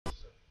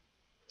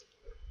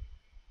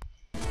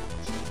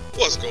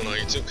What's going on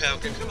YouTube?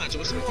 Falcon come at you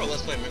with some more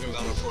Let's Play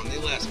megaman.exe. For the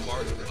last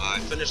part, I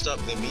finished up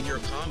the Meteor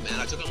Combat.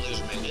 I took on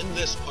Laserman. In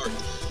this part,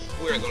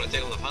 we are going to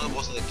take on the final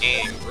boss of the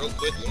game. Real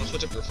quick, you want to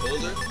switch up your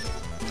folder?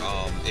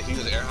 If you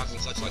use air hockey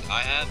and such like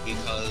I have,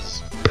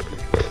 because,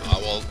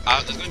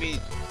 there's going to be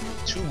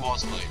two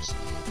boss fights.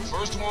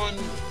 First one,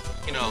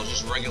 you know,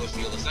 just regular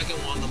feel. The second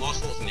one, the boss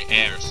floats in the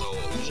air, so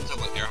usually stuff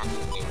like air hockey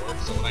doesn't really work.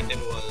 So what I did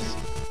was,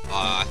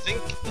 I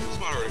think this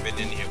might have already been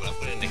in here, but I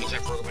put in the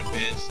HI program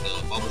advanced, the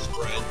bubble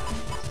spread.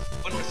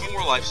 Put in a few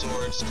more life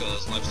swords,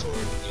 because life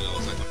sword, you know,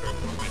 is like my favorite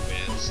program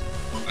advance.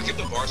 I kept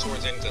the bar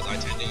swords in because I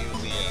tend to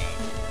use the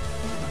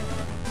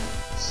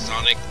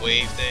sonic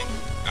wave thing.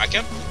 I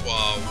kept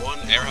one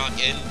airhawk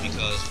in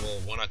because, well,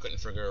 one, I couldn't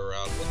figure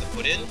out what to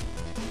put in,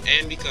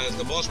 and because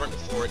the boss right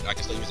before it, I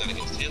can still use that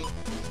against him.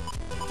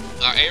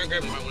 Air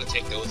grab, you might want to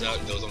take those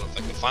out. Those don't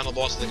affect the final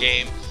boss of the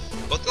game,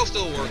 but they'll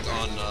still work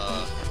on,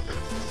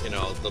 you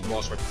know, the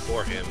boss right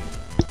before him.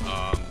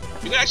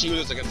 You can actually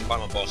use this against the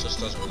final boss. This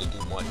doesn't really do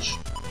much.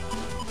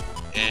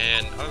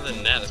 And other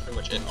than that, that's pretty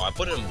much it. Oh, I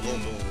put it in Blue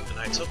Moon, and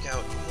I took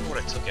out, I don't know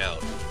what I took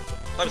out.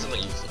 Probably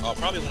something useful.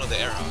 Probably one of the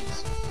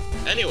airhawks.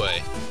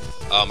 Anyway,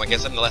 like I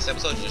said in the last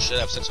episode, you should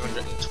have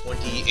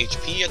 620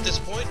 HP at this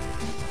point.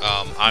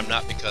 I'm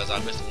not, because I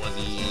missed one of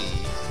the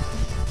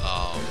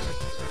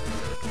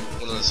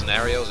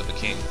scenarios. It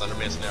became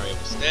Thunderman scenario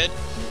instead.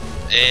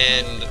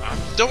 And I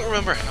don't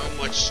remember how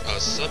much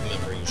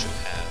sub-memory you should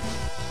have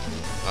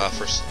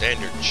for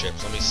standard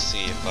chips. Let me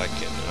see if I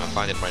can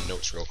find it in my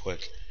notes real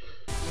quick.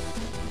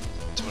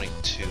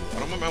 22. I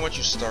don't remember how much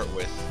you start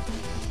with.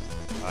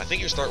 I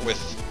think you start with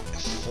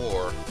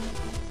 4.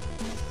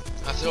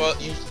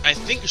 I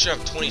think you should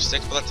have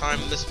 26 by the time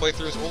this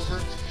playthrough is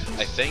over.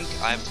 I think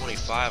I have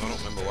 25. I don't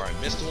remember where I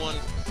missed one.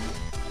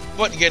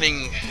 But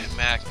getting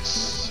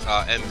max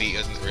MB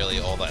isn't really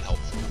all that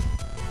helpful.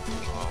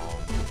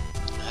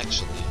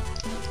 Actually,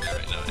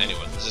 alright, no.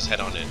 Anyway, let's just head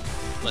on in.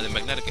 The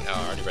magnetic. Oh,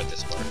 I already read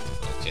this part.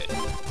 Okay,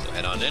 so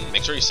head on in.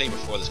 Make sure you save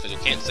before this, because you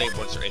can't save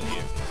once you're in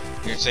here.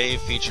 Your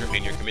save feature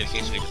and your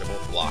communication features are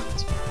both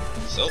blocked.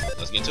 So,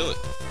 let's get to it.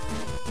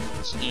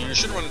 So you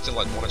should run into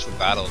like 1 or 2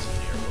 battles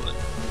in here,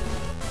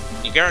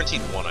 but you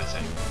guaranteed one, I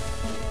think.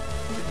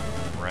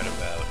 Right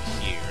about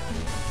here.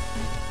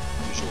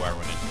 Usually where I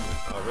run into it.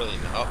 Oh, really?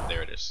 No. Oh,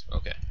 there it is.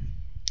 Okay.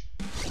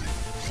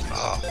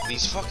 Oh,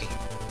 these fucking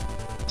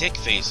dick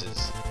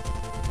faces.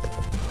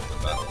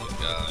 What about these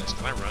guys?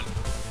 Can I run?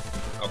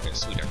 Okay,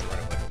 sweet. I can run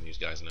away from these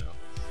guys now.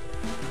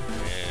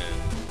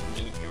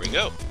 And here we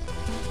go.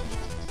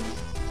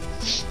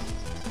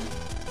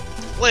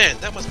 Land!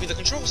 That must be the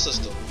control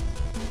system!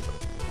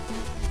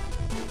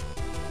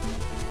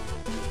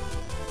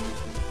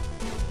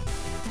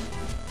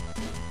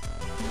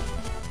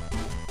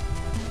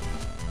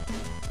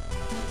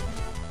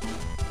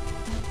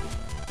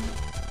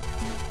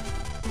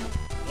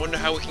 Wonder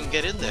how we can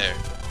get in there.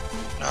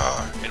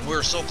 And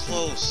we're so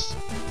close.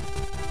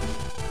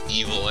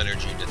 Evil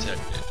energy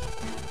detected.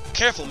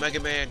 Careful, Mega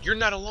Man, you're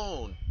not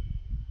alone.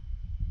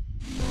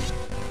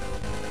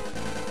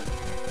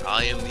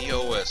 I am the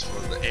OS for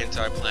the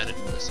anti-planet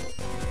missile.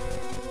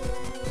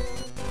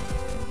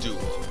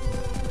 Duo.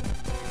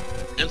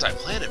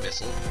 Anti-planet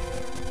missile?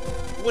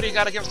 What do you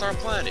got against our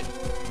planet?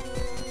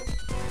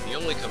 The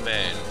only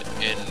command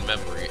in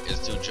memory is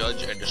to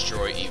judge and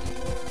destroy evil.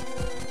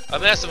 A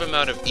massive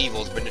amount of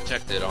evil has been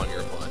detected on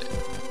your planet.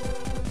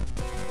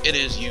 It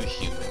is you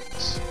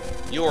humans.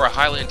 You are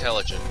highly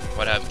intelligent,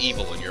 but have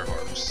evil in your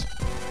hearts.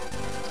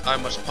 I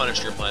must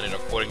punish your planet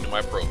according to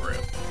my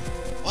program.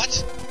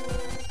 What?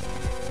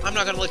 I'm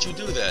not gonna let you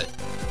do that.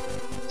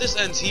 This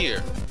ends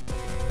here.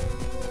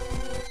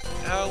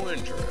 How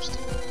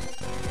interesting.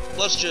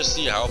 Let's just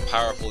see how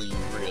powerful you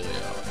really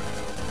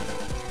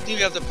are. Do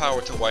you have the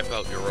power to wipe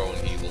out your own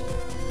evil?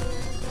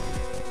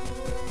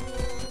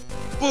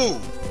 Boo!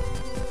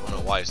 I don't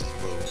know why it's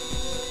boo.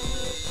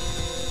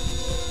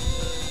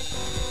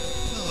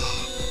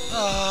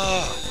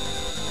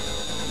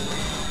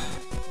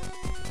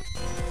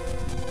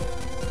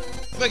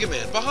 Mega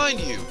Man, behind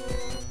you!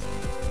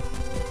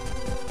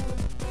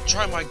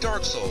 Try my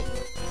Dark Soul.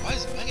 Why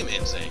is Mega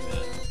Man saying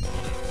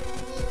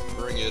that?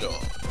 Bring it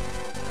on.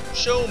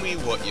 Show me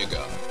what you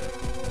got.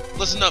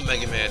 Listen up,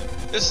 Mega Man.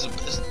 This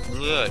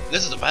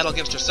is a battle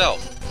against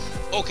yourself.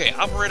 Okay,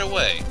 operate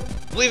away.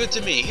 Leave it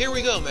to me. Here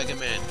we go, Mega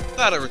Man.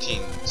 Battle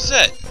routine.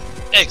 Set.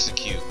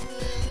 Execute.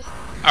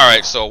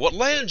 Alright, so what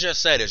Land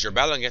just said is you're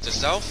battling against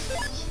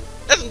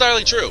yourself. That's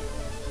entirely true.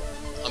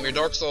 Your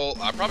Dark Soul,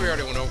 I probably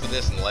already went over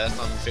this in the last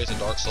time you faced a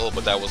Dark Soul,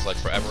 but that was like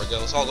forever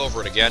ago, so I'll go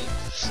over it again.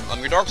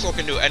 Your Dark Soul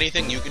can do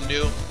anything you can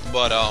do,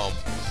 but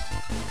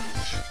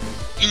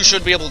you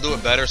should be able to do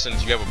it better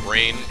since you have a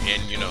brain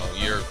and, you know,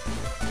 you're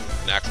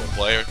an actual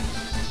player.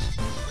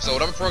 So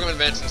whatever program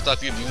advance and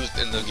stuff you've used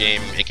in the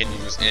game, it can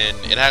use, and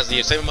it has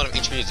the same amount of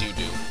HP as you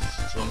do.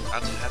 So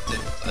I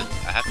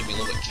have to be a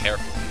little bit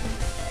careful.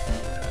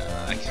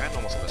 I kind of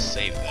almost want to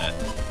save that,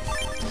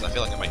 because I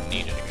feel like I might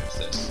need it against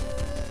this.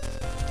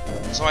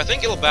 So I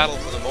think it'll battle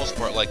for the most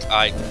part like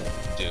I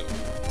do,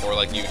 or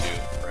like you do,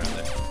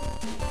 rather.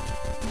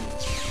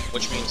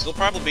 which means he'll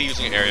probably be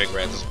using area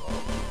grabs as well.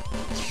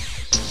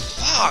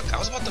 Fuck! I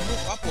was about to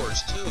move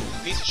upwards too.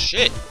 Piece of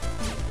shit.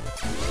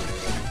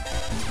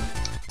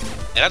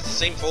 And that's the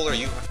same folder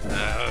you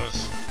have.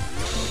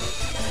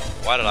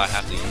 Why did I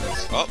have to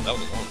use? Oh, that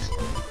was a long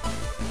sword.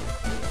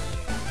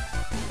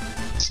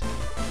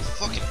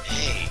 Fucking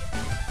A.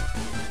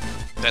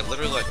 That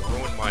literally like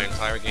ruined my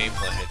entire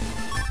gameplay.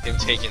 Him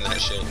taking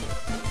that shit.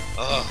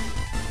 Ugh.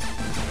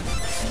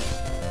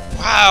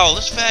 Wow,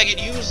 this faggot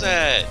used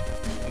that.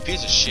 You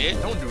piece of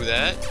shit. Don't do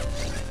that.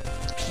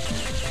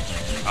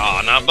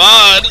 Aw, not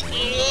bad.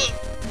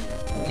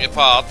 It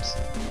popped.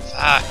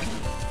 Fuck.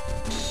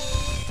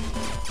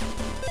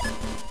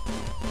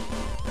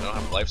 I don't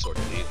have life sword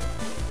either.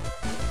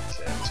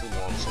 I have 2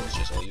 long swords,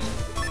 just I'll use them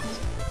for these.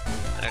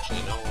 Actually,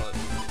 you know what?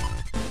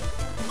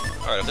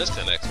 Alright, if this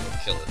connects, we'll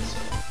kill it, so.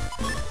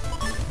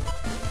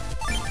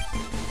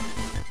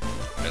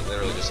 I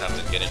literally just have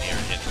to get in here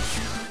and hit it.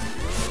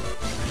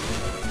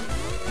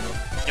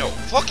 Yo,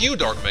 fuck you,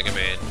 Dark Mega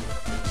Man.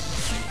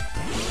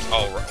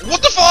 Oh,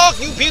 what the fuck,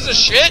 you piece of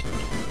shit?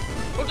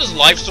 Don't just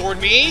life sword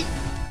me.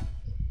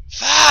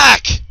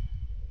 Fuck!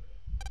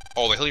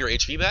 Oh, they heal your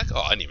HP back?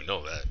 Oh, I didn't even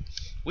know that.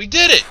 We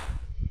did it!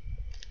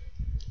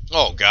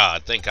 Oh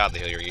god, thank god they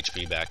heal your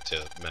HP back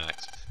to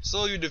max.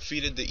 So you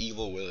defeated the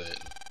evil within.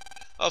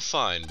 A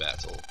fine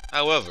battle.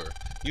 However,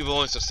 you've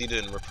only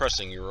succeeded in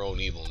repressing your own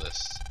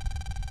evilness.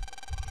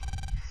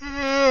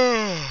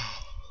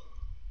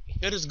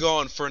 It is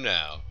gone for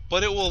now,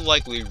 but it will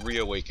likely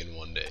reawaken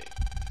one day.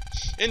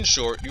 In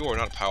short, you are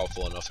not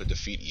powerful enough to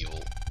defeat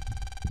evil.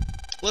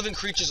 Living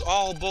creatures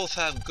all both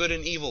have good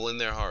and evil in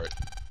their heart.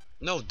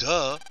 No,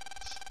 duh.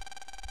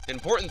 The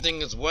important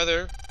thing is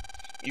whether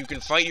you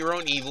can fight your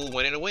own evil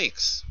when it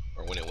awakes.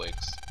 Or when it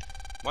wakes.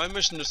 My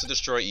mission is to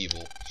destroy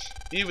evil,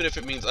 even if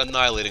it means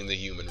annihilating the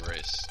human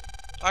race.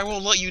 I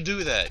won't let you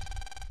do that.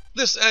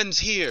 This ends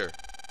here.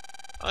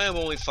 I am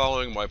only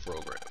following my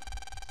program.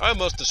 I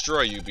must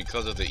destroy you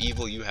because of the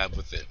evil you have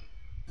within.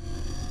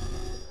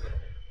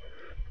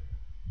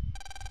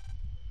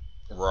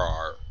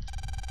 Rawr.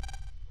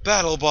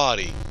 Battle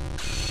body.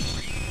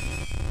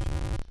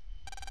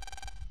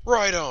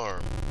 Right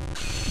arm.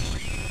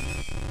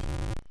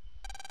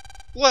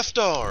 Left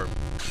arm.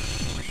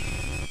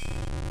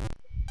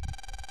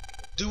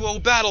 Duo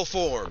battle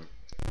form.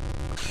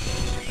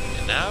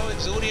 And now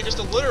Yugioh just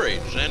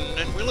obliterates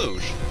and we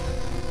lose.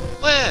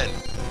 Plan!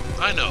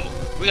 I know.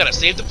 We gotta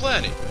save the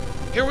planet.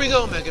 Here we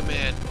go, Mega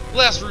Man.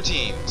 Last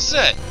routine.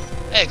 Set.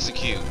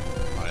 Execute.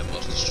 I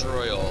must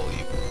destroy all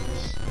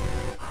evils.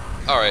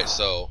 Alright,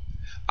 so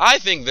I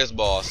think this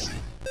boss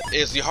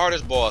is the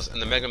hardest boss in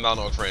the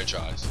megaman.exe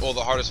franchise. Or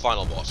the hardest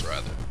final boss,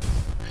 rather.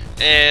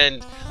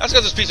 And that's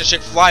because this piece of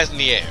shit flies in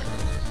the air.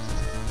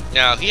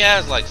 Now, he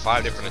has like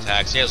 5 different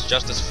attacks. He has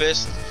Justice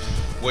Fist,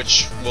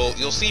 which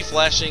you'll see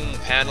flashing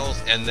panels,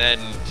 and then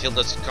he'll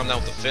just come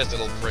down with the fist,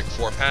 it'll break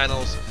 4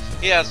 panels.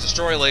 He has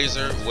Destroy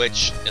Laser,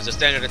 which is a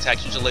standard attack,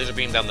 shoots a laser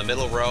beam down the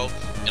middle row,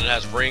 and it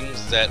has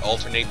rings that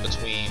alternate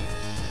between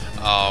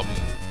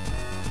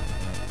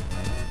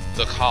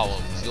the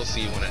columns. You'll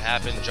see when it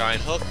happens.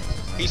 Giant Hook.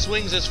 He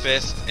swings his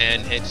fist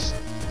and hits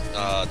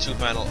 2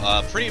 panel,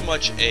 pretty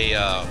much a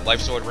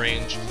life sword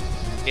range.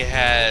 He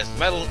has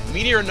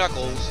Meteor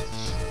Knuckles,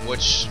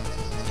 which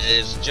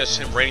is just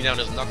him raining down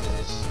his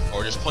knuckles,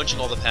 or just punching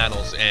all the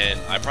panels, and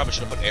I probably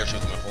should have put air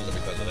shoots in my folder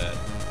because of that.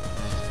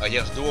 He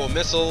has Dual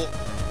Missile,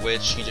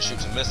 which he just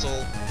shoots a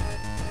missile.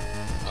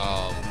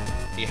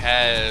 He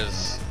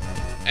has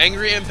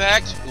Angry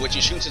Impact, which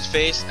he shoots his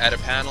face at a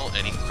panel,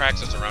 and he cracks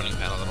the surrounding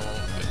panels. I don't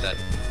know if that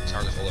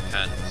targets all the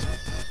panels.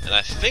 And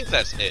I think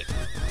that's it.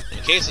 In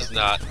case it's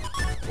not,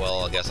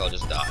 well, I guess I'll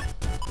just die.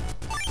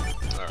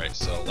 Alright,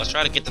 so let's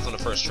try to get this on the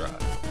first try.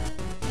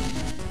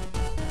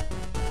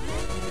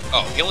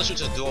 Oh, he only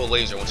shoots his dual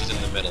laser once he's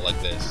in the middle like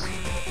this.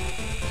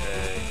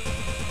 Okay.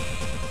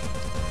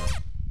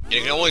 And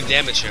you can only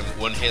damage him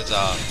when his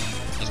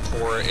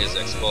core is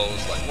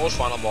exposed, like most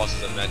final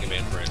bosses in the Mega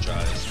Man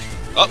franchise.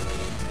 Oh,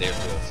 there's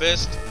Dual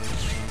Fist.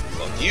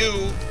 Fuck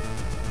you.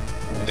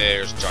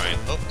 There's Giant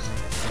Hook.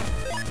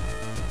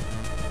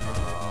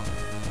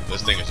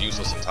 This thing is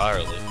useless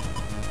entirely.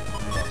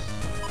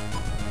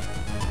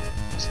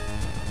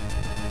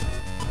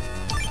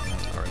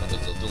 Alright,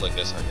 let's do like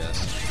this, I guess.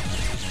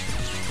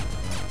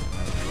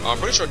 I'm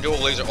pretty sure Dual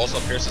Laser also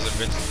pierces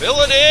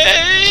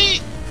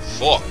invincibility!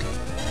 Fuck.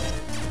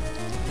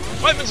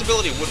 My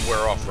invincibility would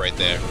wear off right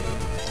there.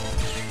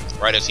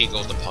 Right as he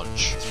goes to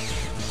punch.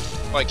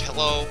 Like,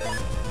 hello?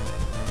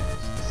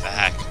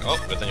 Fuck. Oh,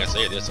 good thing I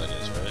say this, I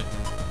guess, right?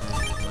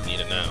 I need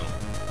it now.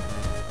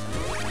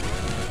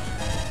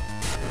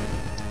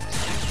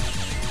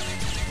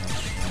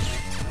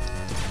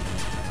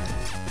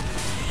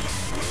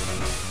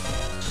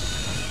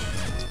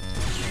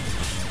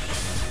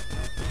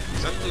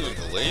 Is that doing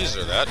the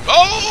laser that?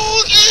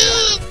 Oh!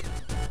 Yeah!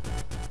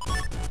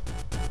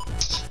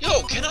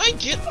 Yo, can I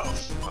get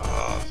off?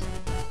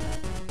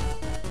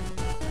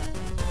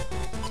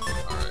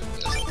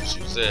 Alright, let's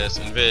use this.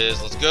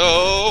 Invis, let's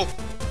go!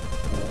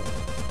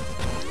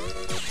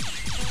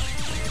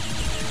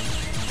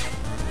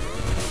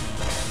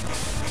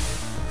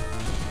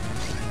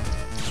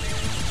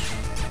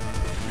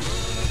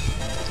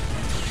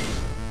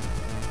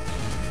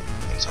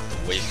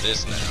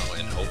 this now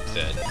and hope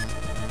that...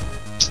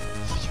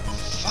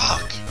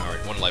 Fuck!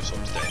 Alright, one life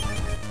source dead.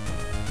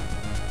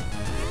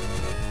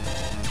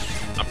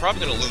 I'm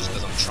probably gonna lose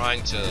because I'm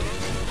trying to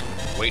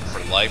wait for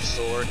life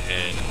sword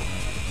and...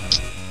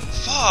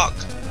 Fuck!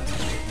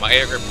 My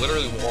air grip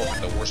literally wore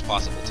at the worst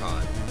possible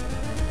time.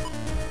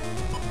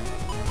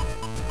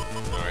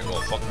 Alright,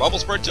 well, fuck bubble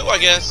spread too, I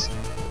guess.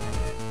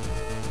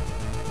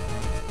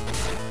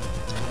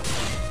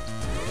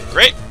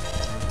 Great!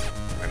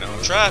 I know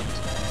I'm trapped.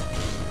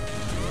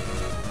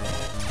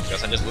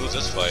 Guess I just lose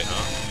this fight,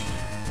 huh?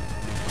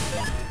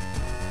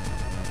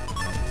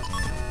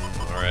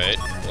 Alright,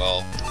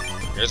 well,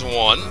 here's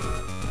one.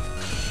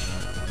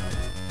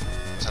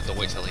 Just have to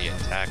wait till he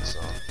attacks,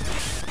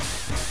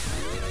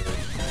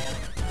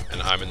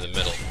 and I'm in the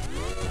middle.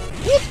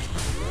 Whoop!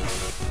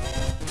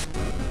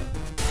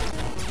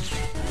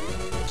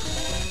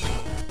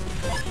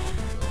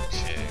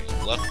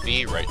 Okay, left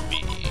B, right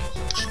B.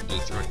 Do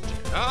 300.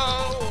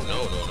 Oh,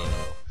 no.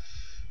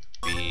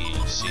 B,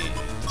 C,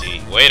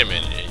 D. Wait a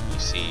minute. A, B,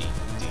 C,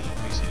 D,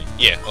 B, C, D.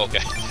 Yeah, okay.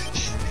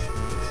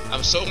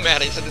 I'm so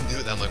mad I said to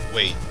do that. I'm like,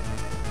 wait.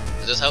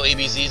 Is this how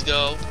ABCs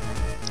go?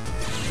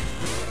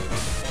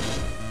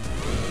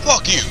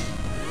 Fuck you!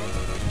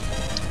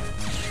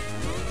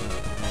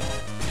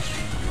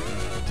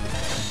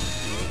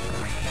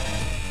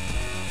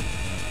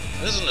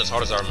 This isn't as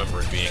hard as I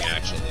remember it being,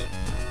 actually.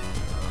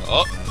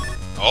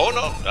 Oh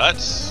no,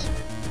 that's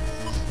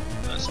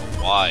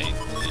a wide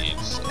lead,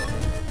 so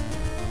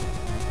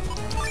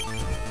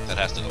that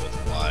has to go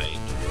with wide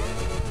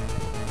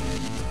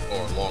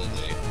or long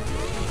lead.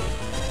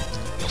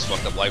 Almost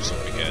fucked up life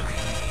sword again.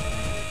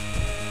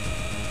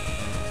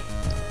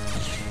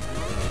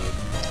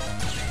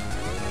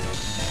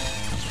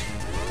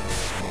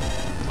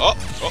 Oh,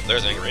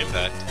 there's Angry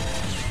Impact.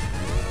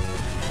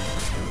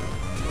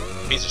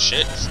 Piece of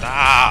shit,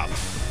 stop!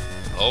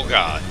 Oh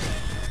god.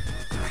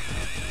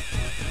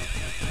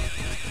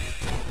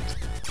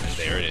 And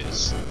there it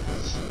is.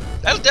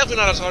 That was definitely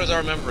not as hard as I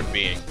remember it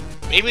being.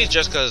 Maybe it's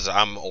just because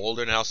I'm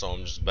older now, so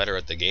I'm just better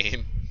at the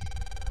game.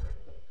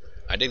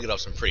 I did get off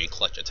some pretty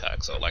clutch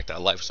attacks, so like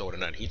that life sword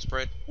and that heat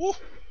spread. Woo!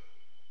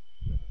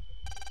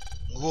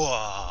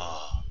 Whoa.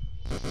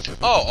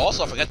 Oh,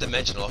 also I forgot to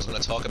mention, I was going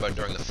to talk about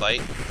during the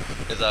fight,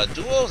 is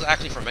Duo is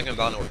actually from Mega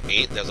Man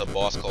 8. There's a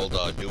boss called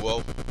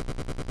Duo.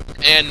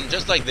 And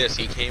just like this,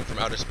 he came from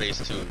outer space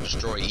to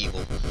destroy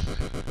evil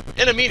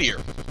in a meteor.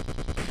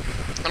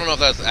 I don't know if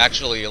that's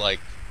actually like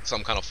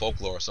some kind of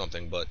folklore or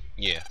something, but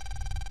yeah.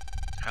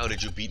 How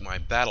did you beat my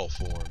battle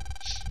form?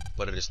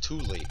 But it is too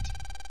late.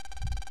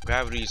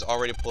 Gravity is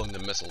already pulling the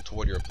missile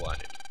toward your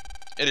planet.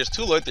 It is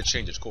too late to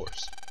change its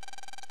course.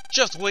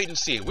 Just wait and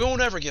see. We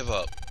won't ever give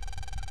up.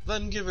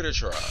 Then give it a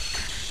try.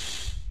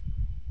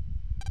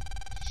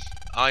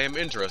 I am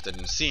interested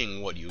in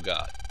seeing what you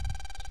got.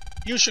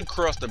 You should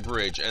cross the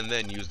bridge and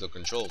then use the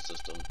control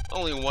system.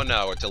 Only 1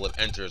 hour till it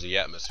enters the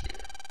atmosphere.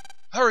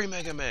 Hurry,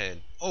 Mega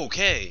Man!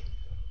 Okay!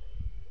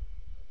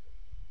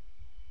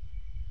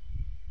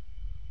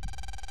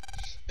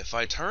 If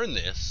I turn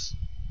this...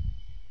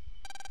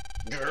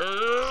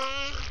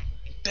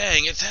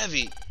 Dang, it's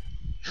heavy!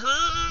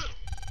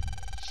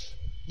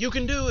 You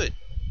can do it!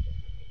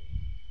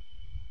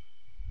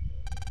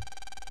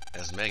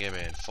 As Mega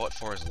Man fought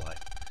for his life,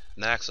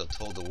 Naxa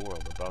told the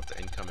world about the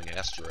incoming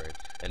asteroid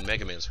and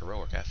Mega Man's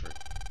heroic effort.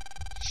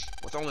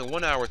 With only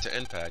 1 hour to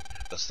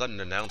impact, the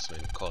sudden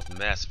announcement caused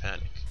mass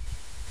panic.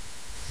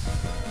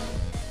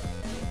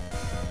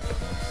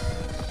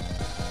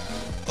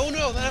 Oh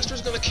no, the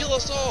asteroid's gonna kill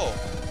us all!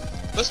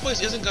 This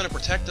place isn't gonna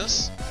protect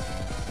us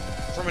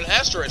from an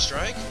asteroid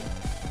strike.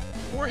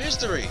 We're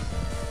history!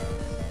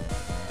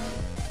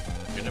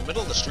 In the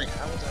middle of the street,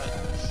 how was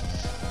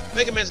that?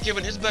 Mega Man's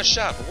giving his best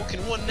shot, but what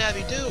can one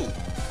Navi do?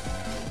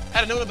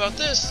 Had I known about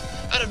this,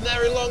 I'd have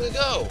married long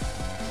ago.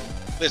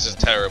 This is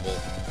terrible.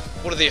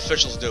 What are the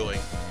officials doing?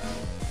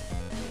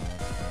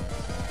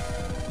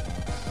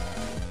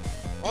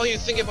 All you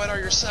think about are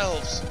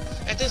yourselves.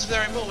 At this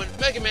very moment,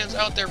 Mega Man's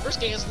out there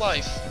risking his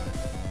life.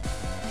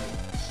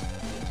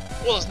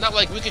 Well, it's not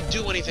like we could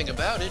do anything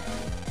about it.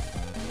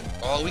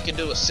 All we can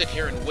do is sit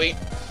here and wait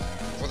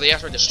for the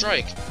asteroid to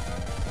strike.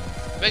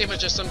 Mega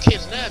Man's just some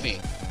kid's Navi.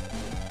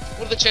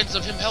 What are the chances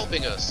of him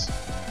helping us?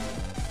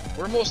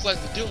 We're most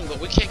likely doomed, but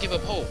we can't give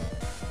up hope.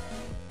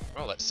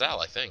 Oh, that's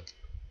Sal, I think.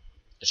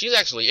 She's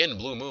actually in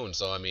Blue Moon,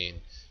 so I mean,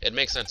 it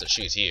makes sense that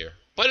she's here.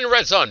 But in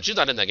Red Sun, she's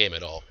not in that game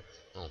at all.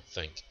 I don't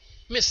think.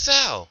 Miss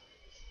Sal!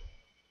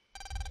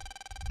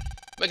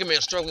 Mega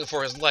Man's struggling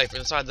for his life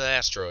inside the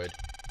asteroid.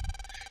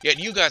 Yet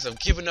you guys have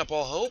given up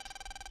all hope?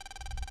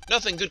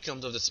 Nothing good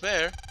comes of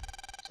despair.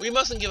 We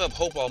mustn't give up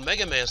hope while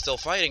Mega Man's still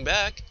fighting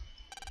back.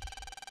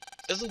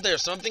 Isn't there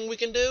something we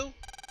can do?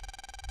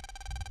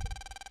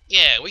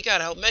 Yeah, we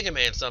gotta help Mega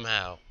Man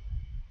somehow.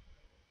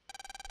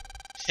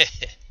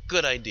 Heh,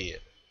 good idea.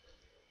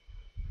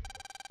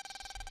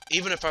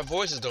 Even if our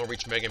voices don't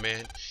reach Mega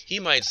Man, he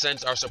might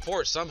sense our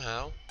support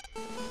somehow.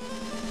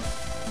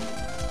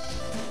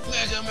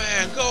 Mega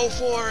Man, go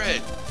for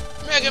it!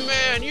 Mega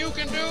Man, you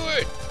can do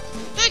it!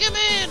 Mega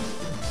Man!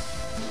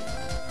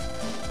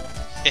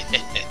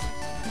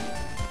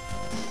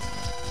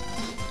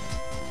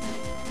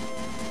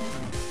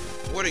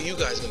 What are you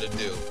guys gonna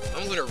do?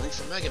 I'm gonna root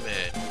for Mega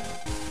Man.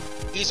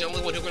 He's the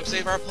only one who can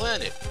save our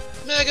planet.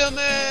 Mega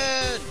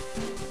Man!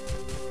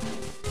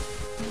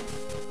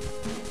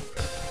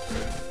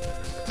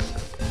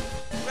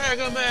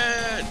 Mega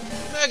Man!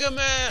 Mega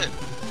Man!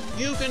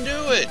 You can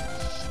do it!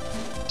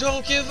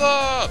 Don't give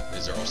up!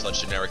 These are all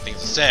such generic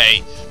things to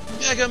say.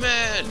 Mega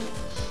Man!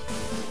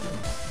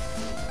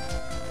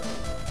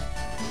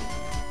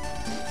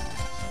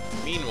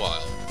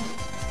 Meanwhile,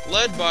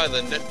 led by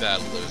the net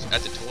battlers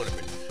at the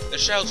tournament, the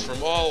shouts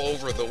from all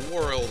over the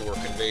world were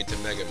conveyed to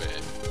Mega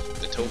Man,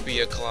 the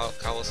Topia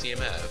Coliseum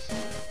Ave.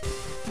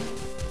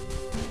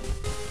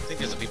 I think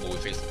there's the people we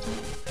faced.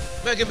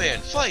 Mega Man,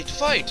 fight!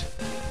 Fight!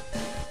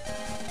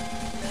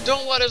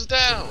 Don't let us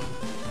down!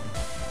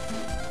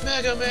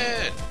 Mega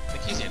Man! I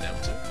think he's the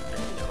announcer.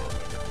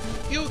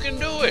 You can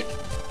do it!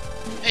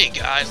 Hey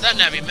guys, that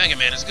Navi Mega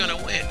Man is gonna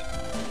win!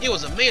 He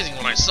was amazing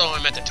when I saw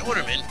him at the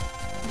tournament!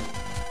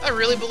 I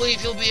really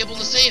believe he'll be able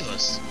to save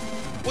us!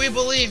 We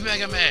believe,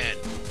 Mega Man!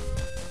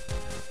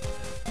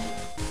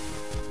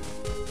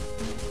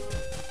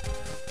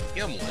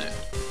 Yumlet.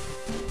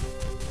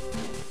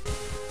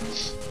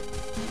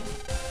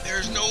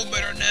 There's no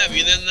better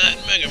Navi than that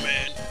Mega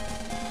Man!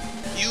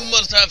 You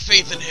must have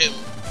faith in him!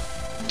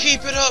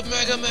 Keep it up,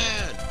 Mega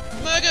Man!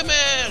 Mega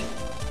Man!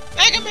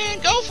 Mega Man,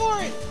 go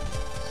for it!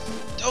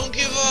 Don't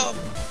give up!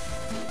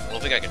 I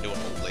don't think I can do an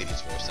old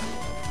lady's voice that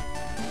well.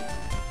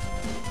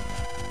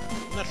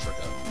 Not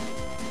forgot.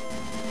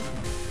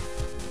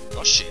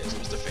 Oh shit, it's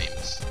Mr.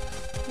 Famous.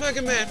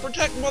 Mega Man,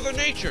 protect Mother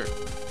Nature!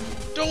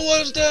 Don't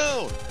let us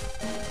down!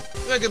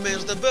 Mega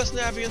Man's the best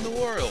Navi in the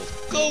world!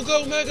 Go,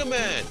 go, Mega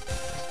Man!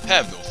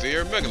 Have no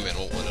fear, Mega Man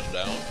won't let us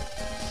down.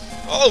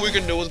 All we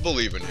can do is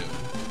believe in him.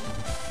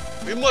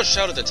 We must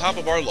shout at the top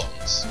of our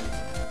lungs.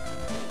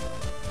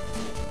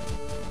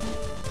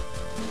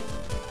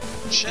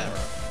 Shadow.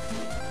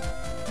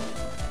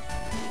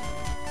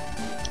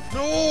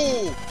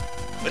 No!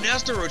 An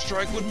asteroid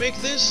strike would make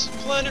this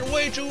planet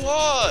way too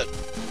hot!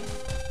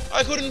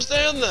 I couldn't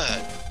stand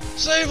that!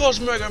 Save us,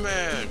 Mega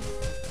Man!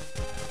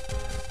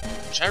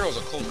 Chairo's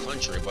a cold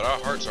country, but our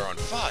hearts are on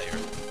fire.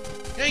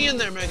 Hang in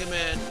there, Mega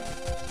Man!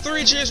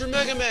 3 cheers for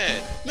Mega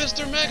Man!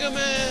 Mr. Mega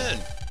Man!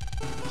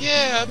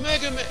 Yeah,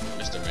 Mega Man!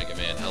 Mr. Mega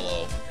Man,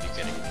 hello. Are you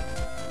kidding me?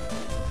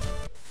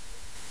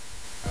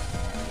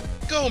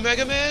 Go,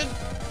 Mega Man!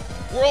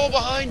 We're all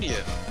behind you!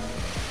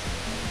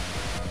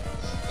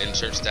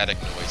 Insert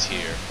static noise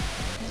here,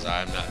 because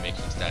I'm not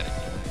making static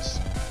noise.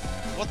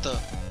 What the?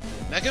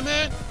 Mega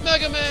Man?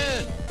 Mega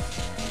Man!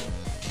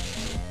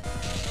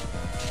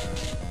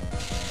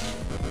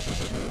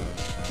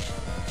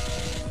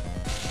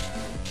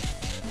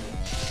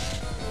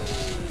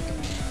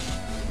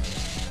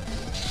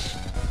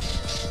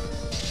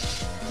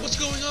 What's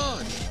going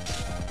on?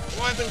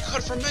 Why I've been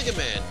cut from Mega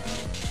Man?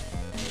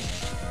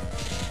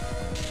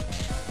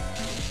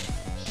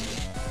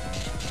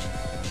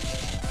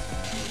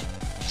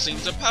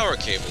 Seems a power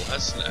cable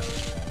has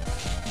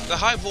snapped. The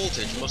high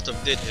voltage must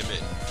have did him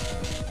in.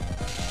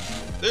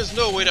 There's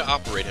no way to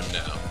operate him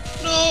now.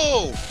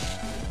 No!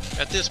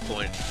 At this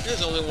point,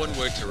 there's only one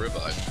way to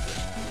revive him.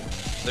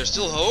 There's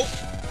still hope?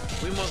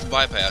 We must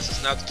bypass the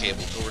snapped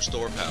cable to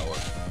restore power.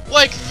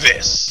 Like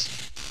this!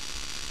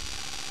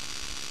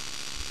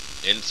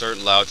 Insert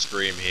loud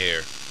scream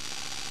here.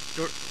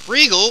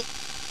 Regal?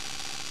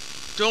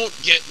 Don't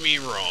get me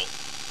wrong.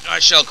 I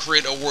shall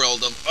create a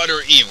world of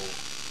utter evil.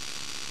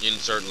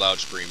 Insert loud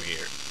scream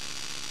here.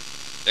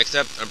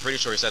 Except, I'm pretty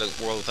sure he said a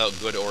world without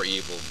good or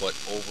evil, but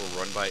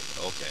overrun by...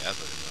 Okay, I've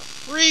heard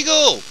enough.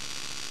 Regal!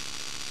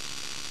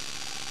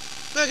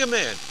 Mega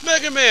Man!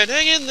 Mega Man,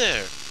 hang in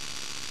there!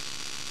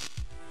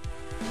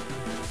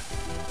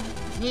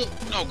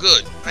 Oh,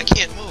 good. I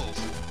can't move.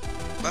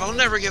 But I'll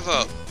never give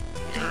up.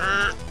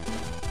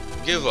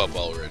 Give up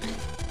already.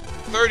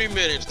 30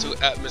 minutes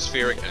to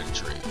atmospheric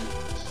entry.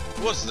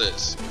 What's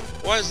this?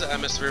 Why is the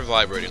atmosphere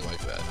vibrating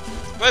like that?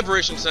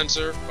 Vibration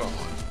sensor on.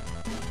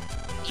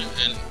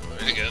 And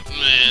Mega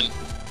Man.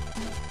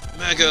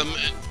 Mega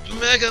Man.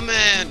 Mega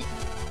Man!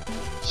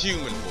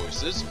 Human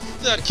voices?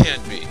 That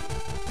can't be.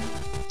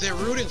 They're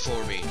rooting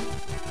for me.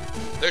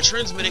 They're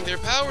transmitting their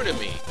power to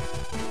me.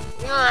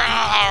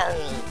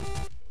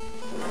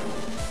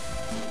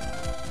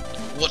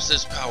 What's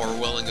this power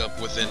welling up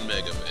within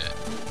Mega Man?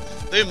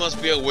 They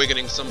must be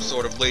awakening some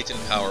sort of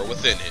latent power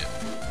within him.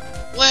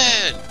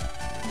 Lend!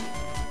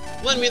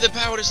 Lend me the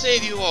power to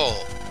save you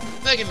all!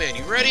 Mega Man,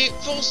 you ready?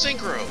 Full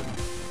synchro!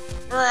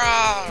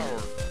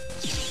 Rawr!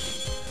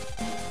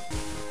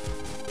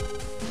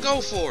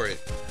 Go for it!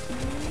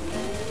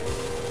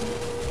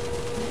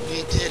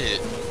 He did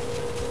it.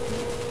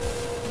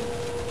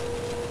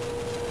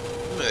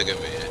 Mega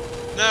Man,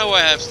 now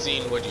I have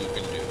seen what you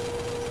can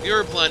do.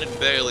 Your planet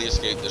barely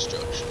escaped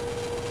destruction.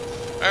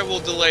 I will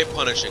delay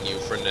punishing you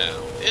for now.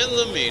 In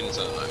the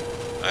meantime,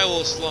 I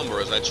will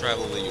slumber as I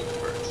travel the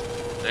universe.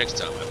 Next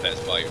time I pass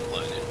by your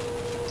planet,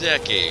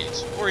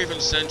 decades, or even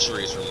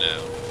centuries from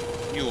now,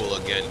 you will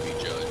again be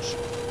judged.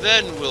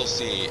 Then we'll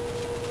see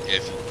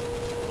if...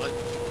 What?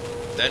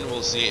 Then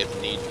we'll see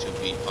if need to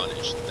be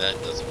punished. That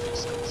doesn't make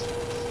sense.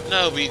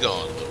 Now be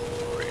gone,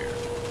 little warrior.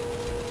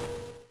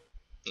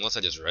 Unless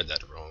I just read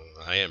that wrong.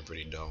 I am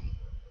pretty dumb.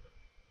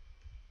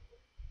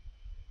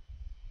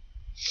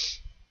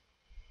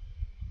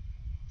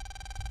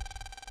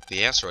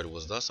 The asteroid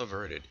was thus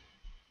averted.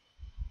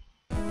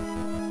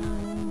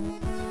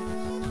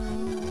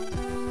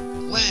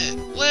 Len!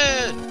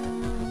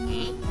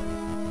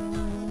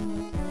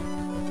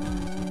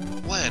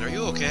 Len, are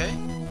you okay?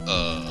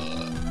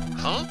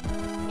 Huh?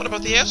 What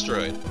about the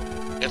asteroid?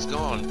 It's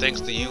gone,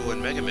 thanks to you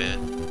and Mega Man.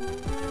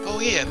 Oh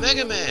yeah,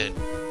 Mega Man!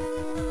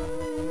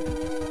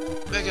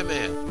 Mega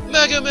Man!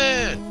 Mega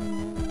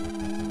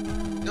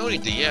Man! No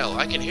need to yell,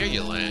 I can hear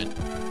you, Len.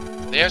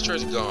 The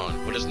asteroid's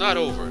gone, but it's not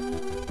over.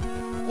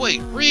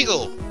 Wait,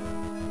 Regal!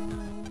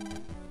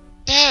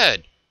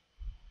 Dad!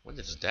 When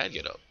did his dad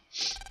get up?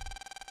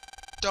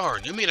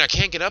 Darn, you mean I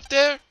can't get up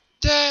there?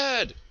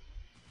 Dad!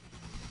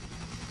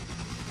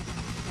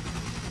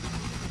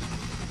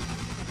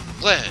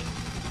 Len,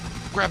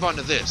 grab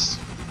onto this.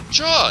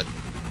 Chad!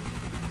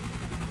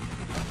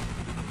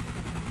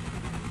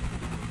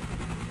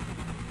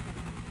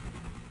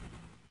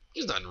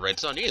 He's not in Red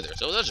Sun either,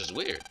 so that's just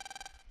weird.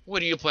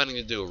 What are you planning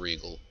to do,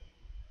 Regal?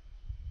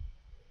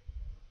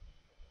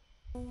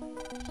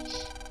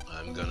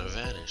 I'm gonna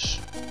vanish.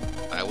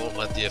 I won't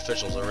let the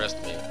officials arrest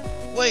me.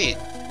 Wait!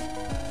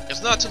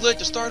 It's not too late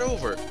to start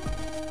over.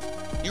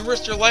 You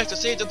risked your life to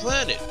save the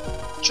planet.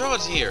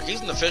 Chad's here.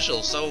 He's an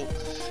official, so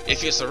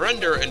if you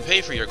surrender and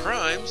pay for your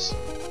crimes...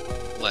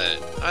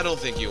 Len, I don't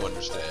think you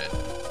understand.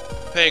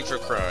 Paying for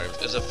crimes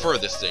is the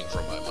furthest thing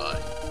from my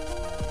mind.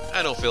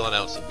 I don't feel an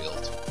ounce of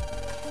guilt.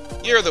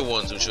 You're the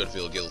ones who should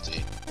feel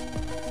guilty,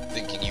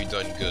 thinking you've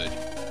done good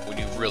when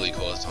you've really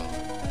caused harm.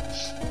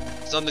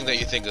 Something that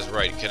you think is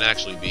right can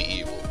actually be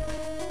evil.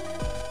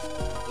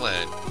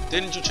 Len,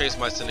 didn't you chase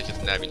my syndicate's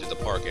Navi to the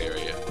park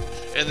area,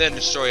 and then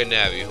destroy a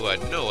Navi who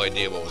had no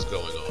idea what was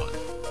going on?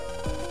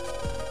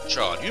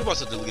 Chad, you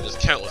must have deleted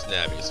countless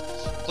Navis,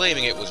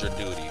 claiming it was your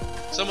duty.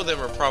 Some of them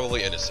are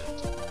probably innocent.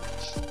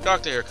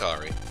 Dr.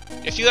 Hikari,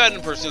 if you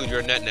hadn't pursued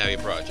your Net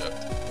Navi project,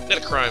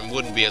 that crime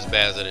wouldn't be as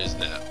bad as it is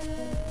now.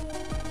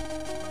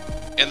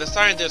 And the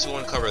scientists who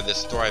uncovered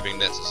this thriving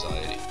net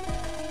society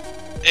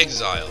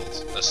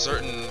exiled a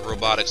certain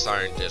robotic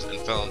scientist and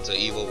fell into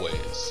evil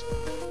ways.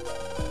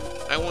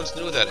 I once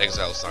knew that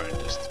exiled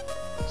scientist.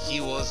 He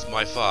was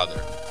my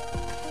father.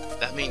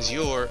 That means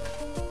you're...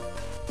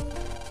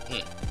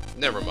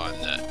 Never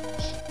mind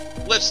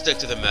that. Let's stick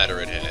to the matter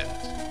at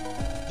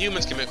hand.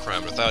 Humans commit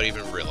crime without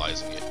even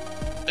realizing it.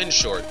 In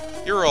short,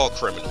 you're all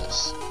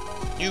criminals.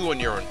 You and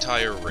your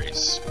entire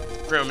race.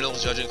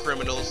 Criminals judging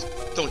criminals?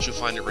 Don't you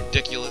find it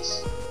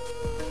ridiculous?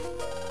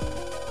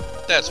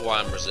 That's why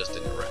I'm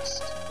resisting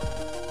arrest.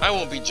 I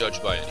won't be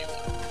judged by anyone.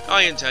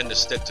 I intend to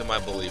stick to my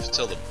beliefs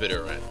till the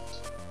bitter end.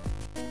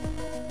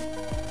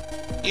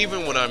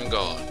 Even when I'm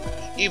gone,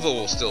 evil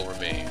will still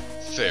remain.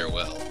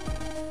 Farewell.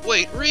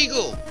 Wait,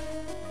 Regal!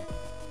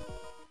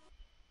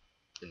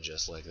 And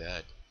just like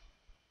that,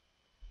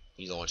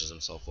 he launches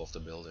himself off the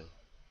building.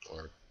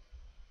 Or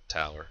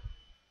tower.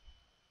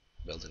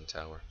 Building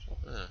tower.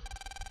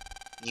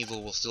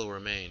 Evil will still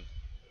remain.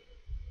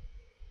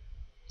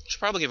 Should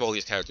probably give all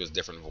these characters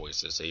different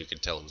voices so you can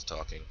tell who's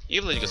talking,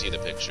 even though you can see the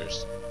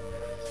pictures.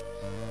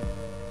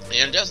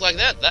 And just like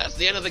that, that's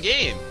the end of the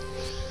game.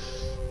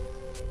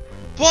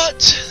 But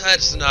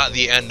that's not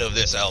the end of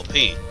this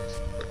LP.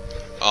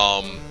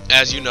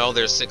 As you know,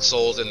 there's 6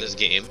 souls in this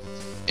game,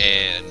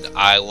 and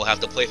I will have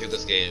to play through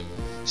this game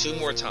 2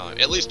 more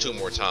times, at least 2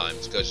 more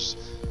times, because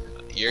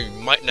you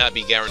might not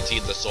be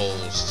guaranteed the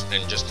souls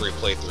in just 3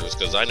 playthroughs,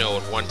 because I know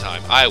at one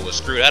time I was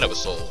screwed out of a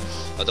soul.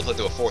 I had to play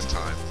through a 4th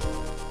time.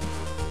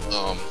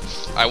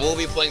 I will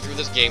be playing through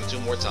this game 2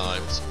 more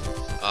times.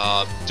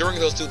 During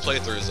those 2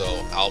 playthroughs,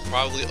 though, I'll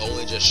probably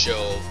only just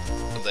show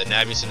the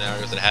Navi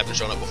scenarios that haven't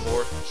shown up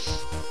before.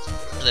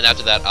 And then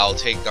after that, I'll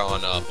take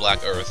on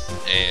Black Earth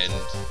and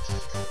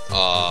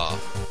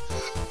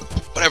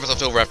whatever's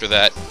left over after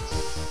that.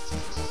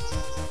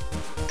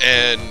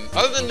 And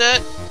other than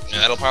that,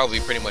 that'll probably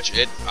be pretty much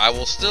it. I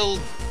will still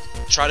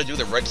try to do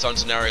the Red Sun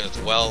scenario as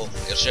well.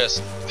 It's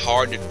just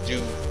hard to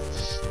do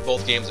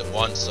both games at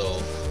once,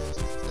 so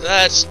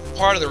that's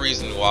part of the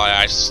reason why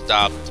I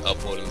stopped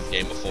uploading the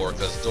game before,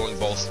 because doing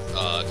both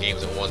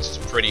games at once is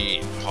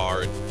pretty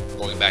hard,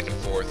 going back and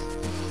forth,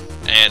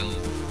 and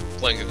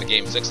playing through the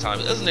game 6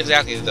 times isn't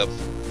exactly the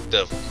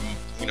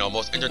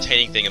most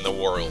entertaining thing in the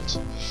world.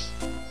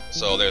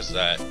 So there's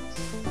that.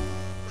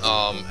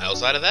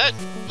 Outside of that,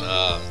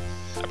 I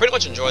pretty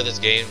much enjoy this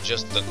game.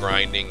 Just the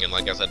grinding and,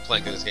 like I said,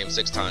 playing through this game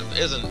 6 times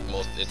isn't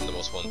the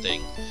most fun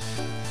thing.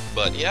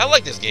 But yeah, I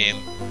like this game.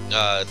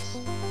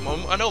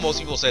 I know most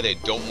people say they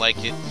don't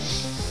like it,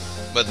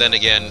 but then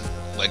again,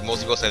 like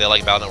most people say they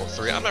like Battle Network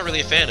 3, I'm not really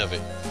a fan of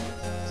it.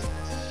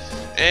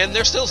 And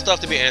there's still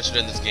stuff to be answered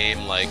in this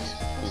game, like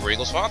who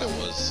Regal's father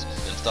was,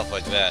 and stuff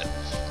like that.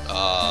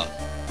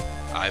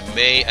 I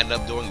may end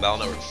up doing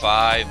Battle Network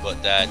 5,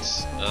 but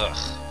that's,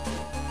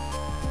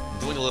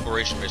 doing the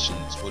liberation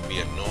missions would be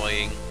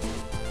annoying.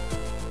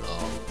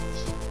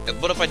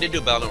 But if I did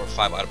do battle number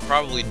 5, I'd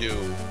probably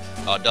do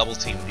double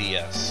team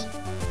DS.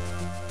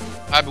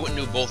 I wouldn't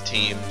do both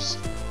teams,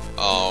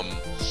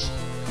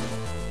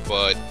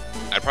 but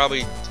I'd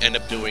probably end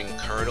up doing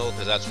Colonel,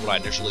 because that's what I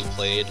initially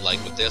played.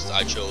 Like with this,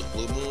 I chose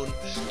Blue Moon,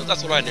 but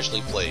that's what I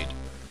initially played.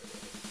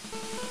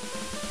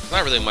 There's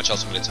not really much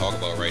else for me to talk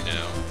about right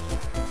now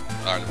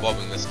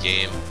involving this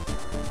game.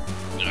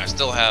 You know, I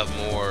still have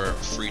more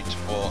free.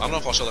 Well, I don't know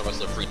if I'll show the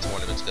rest of the free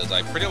tournaments, because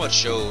I pretty much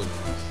showed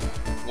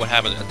what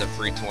happened at the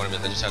free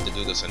tournament. I just have to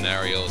do the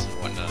scenarios and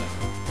whatnot.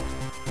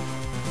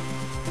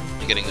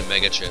 And getting the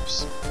mega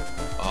chips.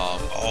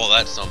 Oh,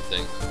 that's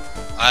something.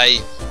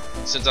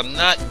 Since I'm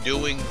not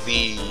doing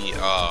the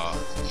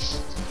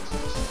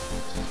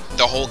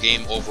whole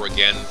game over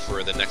again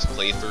for the next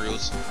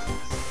playthroughs,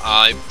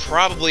 I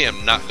probably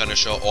am not gonna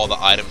show all the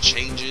item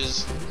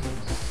changes.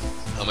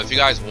 If you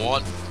guys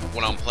want,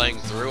 when I'm playing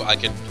through, I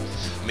could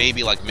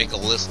maybe like make a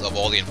list of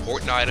all the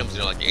important items, you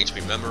know, like the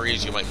HP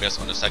memories you might miss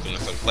on the second or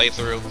third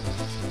playthrough.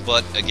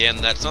 But again,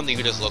 that's something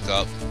you can just look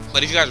up.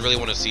 But if you guys really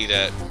want to see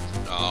that,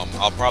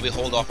 I'll probably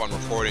hold off on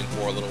recording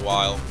for a little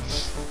while,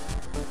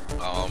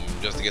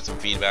 just to get some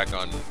feedback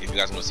on if you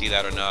guys want to see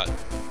that or not.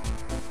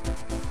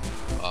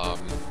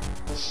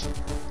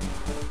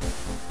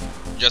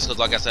 Just because,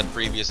 like I said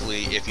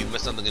previously, if you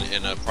missed something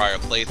in a prior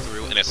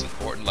playthrough and it's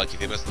important, like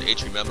if you missed an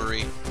HP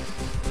memory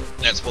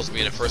that's supposed to be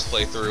in the first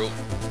playthrough,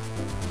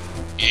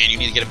 and you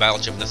need to get a battle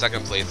chip in the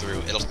second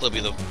playthrough, it'll still be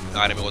the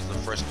item it was in the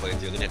first playthrough.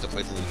 Then you have to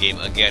play through the game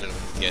again in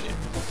order to get it.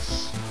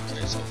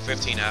 Okay, so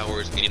 15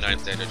 hours, 89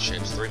 standard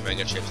chips, 3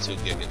 mega chips, 2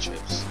 giga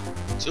chips.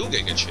 2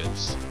 giga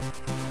chips?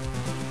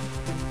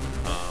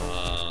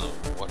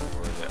 What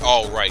were they?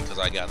 Oh, right, because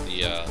I got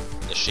the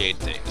shade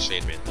thing, the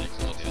shade man thing.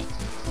 Okay.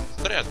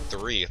 Could have had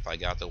 3 if I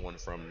got the one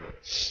from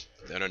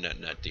the internet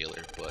net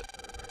dealer, but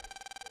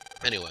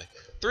anyway.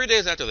 3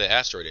 days after the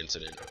asteroid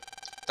incident,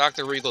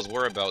 Dr. Regal's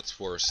whereabouts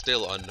were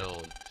still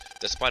unknown,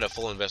 despite a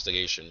full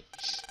investigation.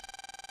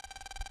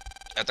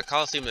 At the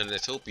Coliseum in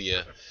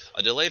Ethiopia,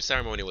 a delayed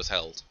ceremony was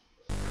held.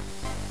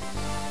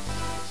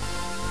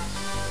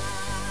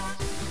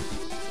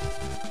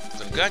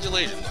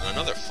 Congratulations on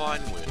another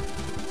fine win,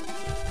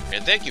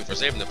 and thank you for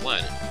saving the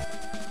planet.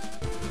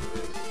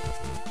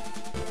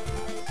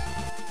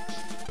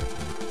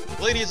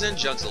 Ladies and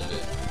gentlemen,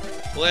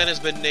 Glenn has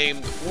been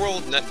named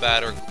World Net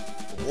Battle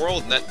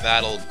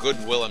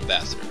Goodwill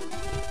Ambassador.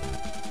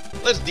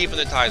 Let's deepen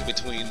the ties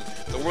between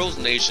the world's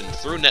nations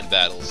through net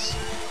battles.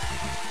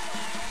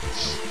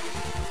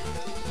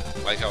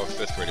 Like how a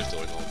 5th grader's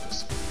doing all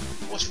this.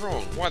 What's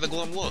wrong? Why the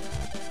glum look?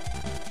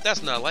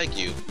 That's not like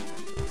you.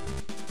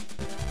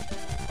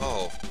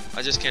 Oh,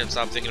 I just can't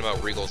stop thinking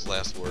about Regal's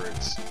last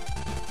words.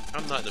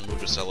 I'm not in the mood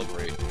to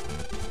celebrate.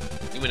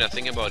 You mean that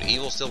thing about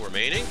evil still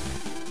remaining?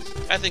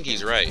 I think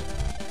he's right.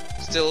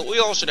 Still, we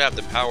all should have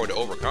the power to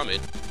overcome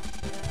it.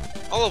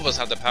 All of us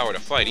have the power to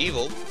fight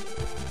evil.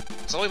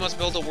 So we must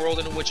build a world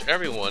in which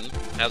everyone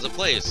has a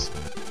place,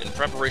 in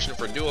preparation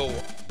for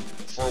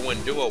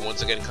when Duo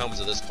once again comes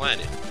to this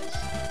planet,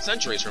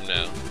 centuries from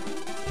now.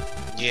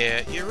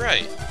 Yeah, you're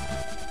right.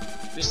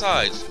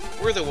 Besides,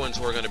 we're the ones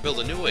who are going to build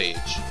a new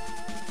age.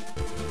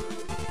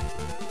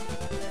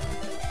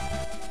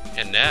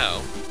 And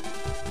now,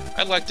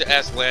 I'd like to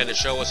ask Lan to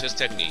show us his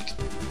technique.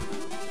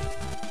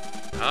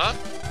 Huh?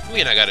 You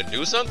mean I gotta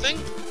do something?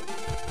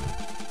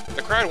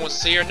 The crowd wants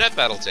to see your net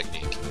battle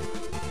technique.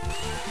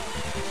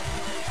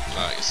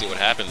 You see what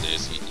happens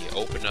is you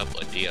open up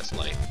a DS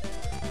Lite.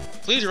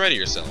 Please ready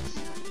yourself.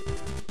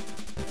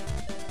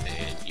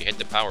 And you hit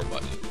the power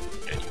button.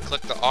 And you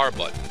click the R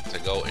button to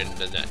go in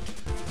the net.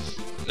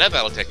 Net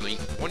battle technique,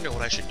 wonder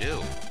what I should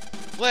do.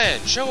 Lan,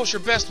 show us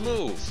your best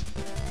move.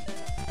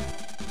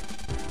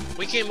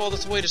 We came all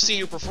this way to see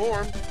you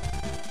perform.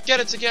 Get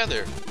it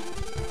together.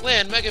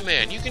 Lan, Mega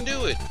Man, you can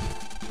do it.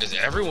 Is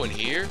everyone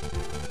here?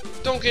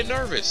 Don't get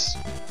nervous.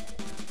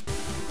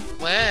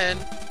 Lan,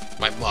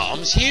 my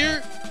mom's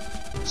here?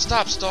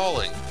 Stop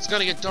stalling. It's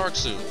gonna get dark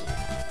soon.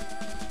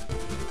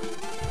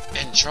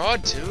 And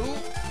Chad too?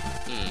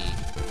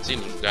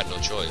 Seems we've got no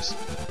choice.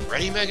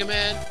 Ready, Mega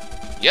Man?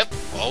 Yep,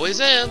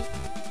 always am.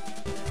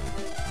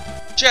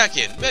 Jack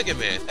in, Mega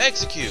Man,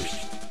 execute.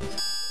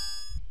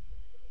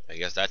 I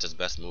guess that's his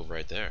best move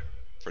right there.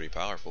 Pretty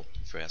powerful,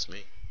 if you ask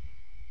me.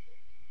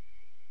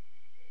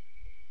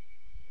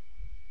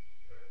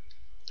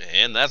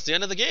 And that's the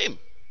end of the game.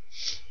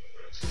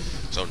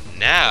 So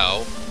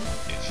now,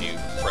 if you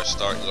press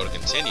start and go to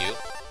continue,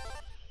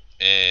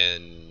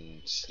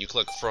 and you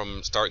click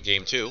from start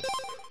game 2,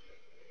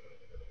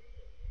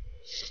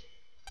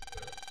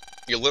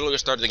 you literally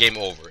start the game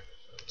over.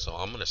 So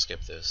I'm gonna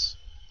skip this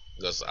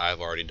because I've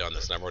already done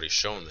this and I've already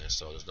shown this,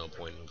 so there's no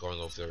point in going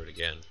over it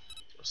again.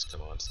 Just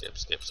come on, skip.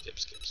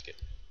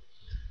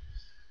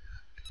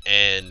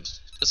 And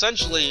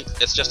essentially,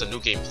 it's just a new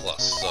game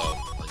plus. So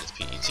like it's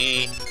PET.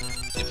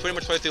 You pretty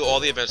much play through all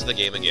the events of the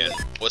game again,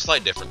 with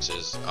slight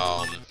differences.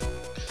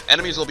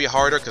 Enemies will be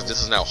harder because this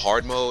is now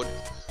hard mode.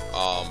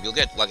 You'll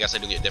get, like I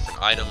said, you'll get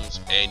different items,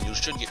 and you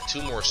should get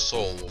 2 more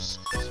souls.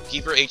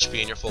 Keep your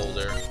HP in your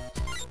folder,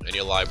 in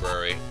your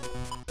library,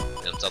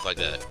 and stuff like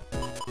that.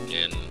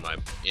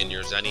 In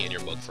your Zenny and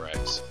your book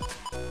frags.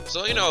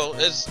 So, you know,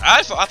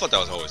 I thought that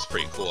was always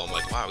pretty cool. I'm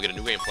like, wow, we get a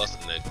new game plus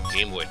in the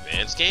Game Boy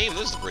Advance game?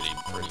 This is pretty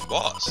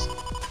boss.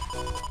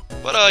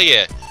 But,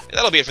 yeah,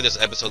 that'll be it for this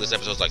episode. This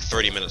episode's like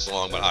 30 minutes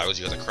long, but I always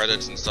use the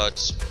credits and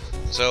such.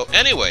 So,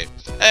 anyway,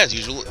 as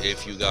usual,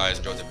 if you guys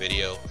enjoyed the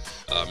video,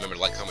 remember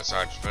to like, comment,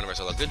 subscribe, friend of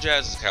myself, good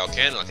jazz. This is Kyle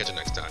Ken, and I'll catch you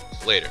next time.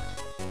 Later.